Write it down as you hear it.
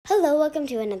Hello, welcome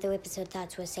to another episode of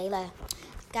Thoughts with Sayla.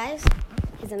 Guys,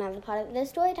 here's another part of the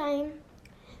story time.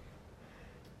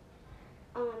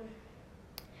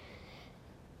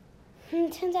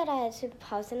 It turns out I had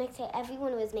superpowers. The next day,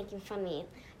 everyone was making fun of me.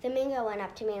 The Mingo went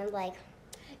up to me and was like,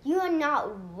 "You are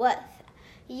not worth.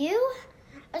 You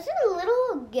are just a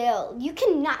little girl. You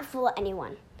cannot fool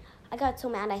anyone." I got so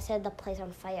mad, I set the place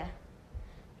on fire.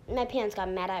 My parents got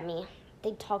mad at me.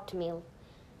 They talked to me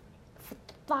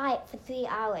for 3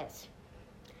 hours.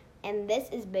 And this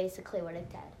is basically what it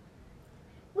said.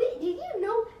 Wait, did you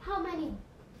know that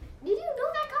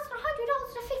cost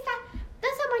 $100 to fix that?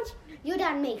 That's how much your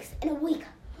dad makes in a week.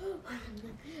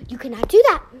 You cannot do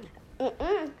that.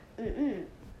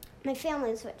 My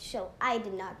family switched, so I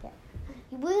did not get.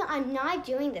 We are not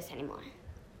doing this anymore.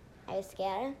 I was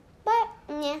scared, but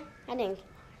yeah, I didn't.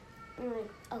 I'm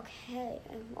like, okay,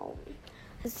 I'm home.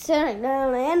 I was sitting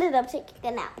down, I ended up taking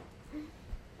a nap.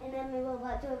 And then they were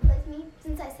about to replace me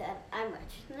since I said I'm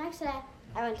rich. The next day,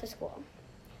 I went to school.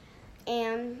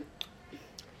 And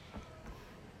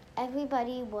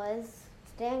everybody was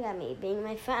staring at me, being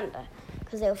my friend,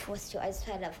 because they were forced to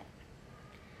outside of it.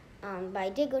 But I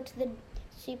did go to the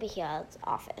superhero's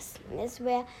office. And this is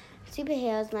where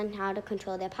superheroes learn how to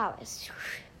control their powers.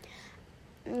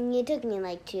 It took me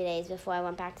like 2 days before I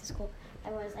went back to school.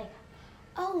 I was like,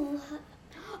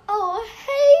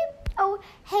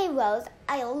 hey Rose,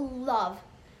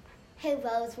 Hey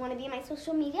Rose, want to be my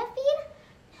social media feed?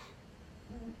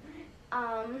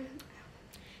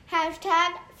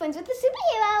 Hashtag friends with the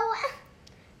superhero.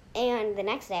 And the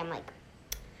next day I'm like,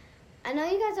 I know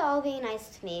you guys are all being nice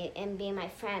to me and being my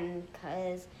friend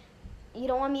because you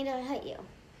don't want me to hurt you.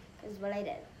 Because what I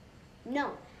did.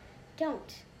 No,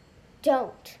 don't.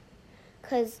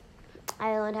 Because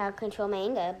I learned how to control my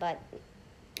anger, but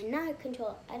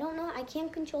I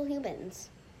can't control humans.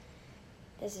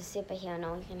 This is a superhero no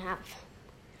one can have.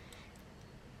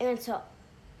 And so,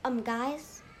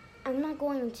 guys,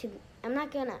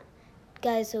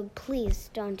 guys, so please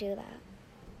don't do that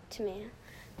to me.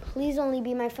 Please only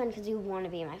be my friend because you want to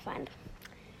be my friend.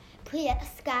 Please,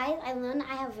 guys, I learned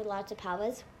I have lots of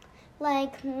powers.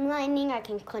 Like lightning, I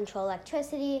can control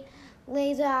electricity,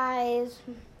 laser eyes,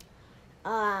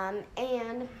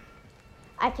 and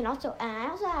I also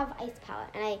have ice power,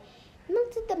 and I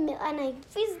melted the milk, and I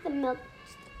freeze the milk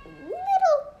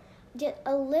just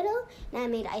a little, and I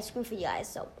made ice cream for you guys,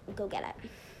 so go get it.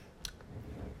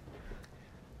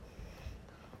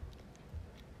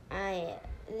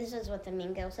 This is what the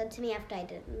mean girl said to me after I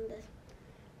did this.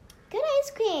 Good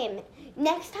ice cream.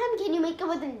 Next time, can you make it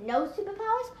with no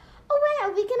superpowers? Oh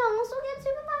wait, we can also get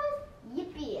superpowers?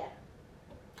 Yippee.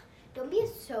 Don't be a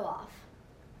show-off.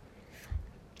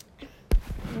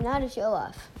 I'm not a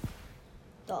show-off.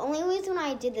 The only reason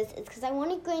I did this is because I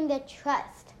want to gain their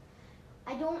trust.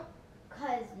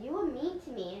 Because you were mean to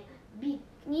me.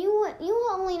 You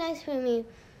were only nice for me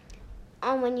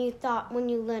when you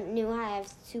knew I have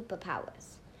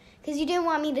superpowers. Because you didn't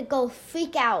want me to go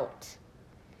freak out.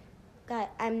 God,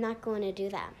 I'm not going to do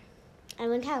that. I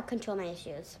learned how to control my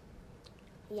issues.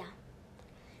 Yeah.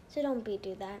 So don't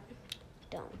do that.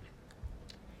 Don't.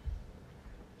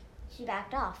 She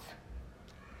backed off.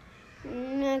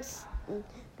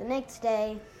 The next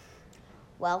day,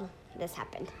 well, this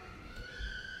happened.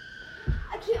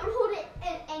 I can't hold it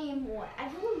anymore. I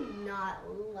will not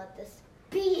let this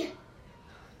be.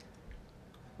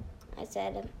 I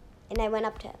said, and I went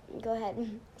up to her. Go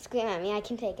ahead, scream at me. I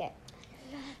can take it.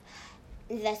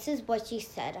 This is what she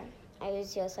said. I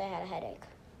had a headache.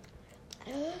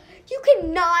 You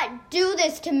cannot do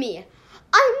this to me.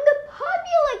 I'm the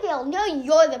popular girl. No,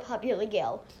 you're the popular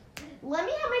girl. Let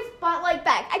me have my spotlight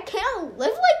back. I can't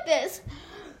live like this.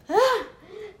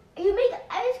 You make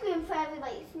ice cream for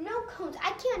everybody. Snow cones.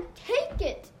 I can't take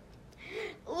it.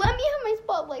 Let me have my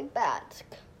spotlight back.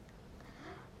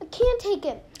 I can't take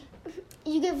it.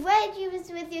 You give red juice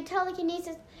with your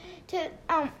telekinesis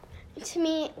to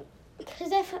me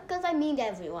because I'm mean to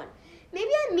everyone. Maybe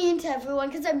I'm mean to everyone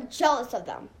because I'm jealous of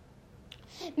them.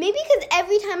 Maybe because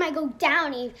every time I go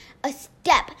down a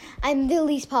step, I'm the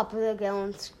least popular girl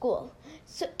in school.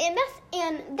 So and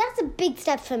that's a big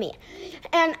step for me.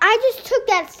 And I just took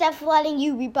that step for letting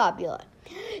you be popular.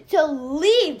 So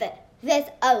leave this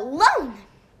alone.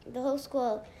 The whole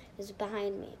school was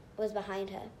behind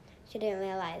her. She didn't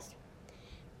realize.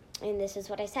 And this is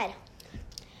what I said.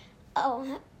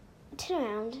 Oh, turn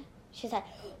around. She said,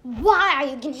 "Why are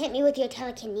you going to hit me with your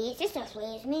telekinesis? Don't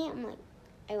please me." I'm like,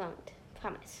 I won't.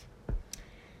 Promise.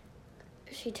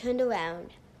 She turned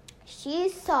around. She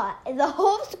saw the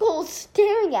whole school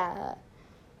staring at her.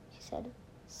 She said,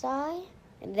 "Sigh."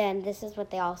 And then this is what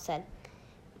they all said.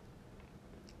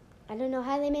 I don't know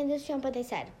how they made this chant, but they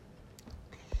said,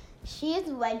 she has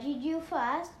wedged you for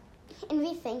us, and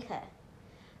we thank her.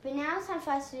 But now it's time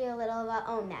for us to do a little of our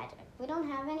own magic. We don't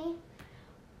have any,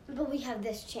 but we have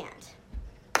this chant.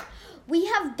 We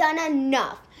have done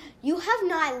enough. You have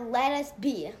not let us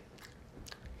be.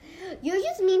 You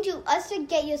just mean to us to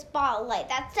get your spotlight.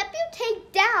 That step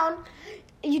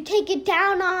you take it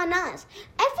down on us.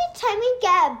 Every time we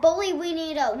get a bully, we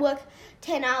need to work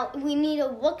 10 out. We need to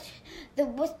work the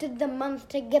rest of the month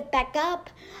to get back up.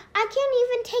 I can't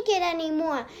even take it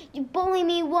anymore. You bully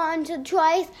me once or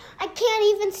twice. I can't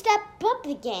even step up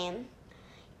the game.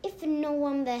 If no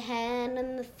one the head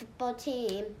on the football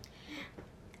team.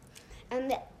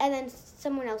 And then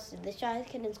someone else did the Charlotte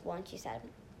Kittens school, and she said,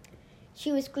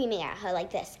 she was screaming at her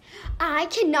like this, I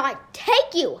cannot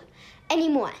take you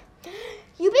anymore.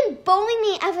 You've been bullying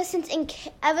me ever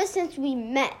since we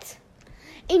met.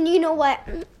 And you know what?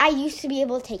 I used to be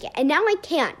able to take it, and now I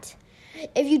can't.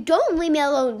 If you don't leave me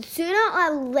alone sooner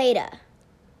or later,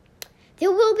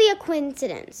 there will be a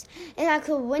coincidence. And that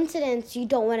coincidence you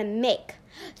don't want to make.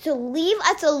 So leave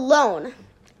us alone,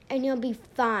 and you'll be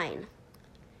fine.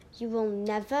 You will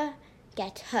never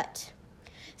get hurt.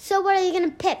 So what are you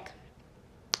going to pick?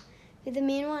 Be the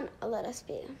mean one or let us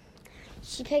be?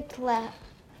 She picked let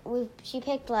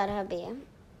her be,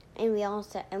 and we all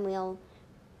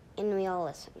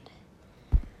listened.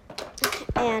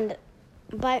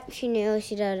 But she knew if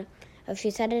she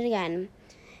said it again,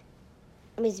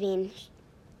 it was mean.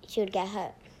 She would get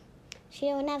hurt.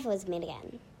 She would never was mean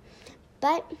again.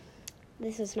 But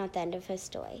this was not the end of her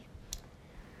story.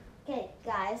 Okay,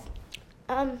 guys.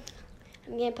 I'm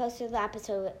gonna post the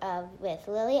episode with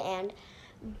Lily, and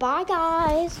bye,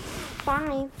 guys.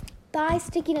 Bye,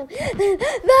 sticky note.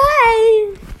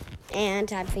 Bye. And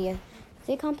time for your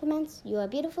 3 compliments. You are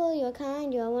beautiful. You are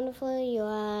kind. You are wonderful. You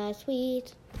are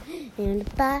sweet. And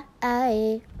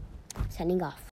bye. Sending off.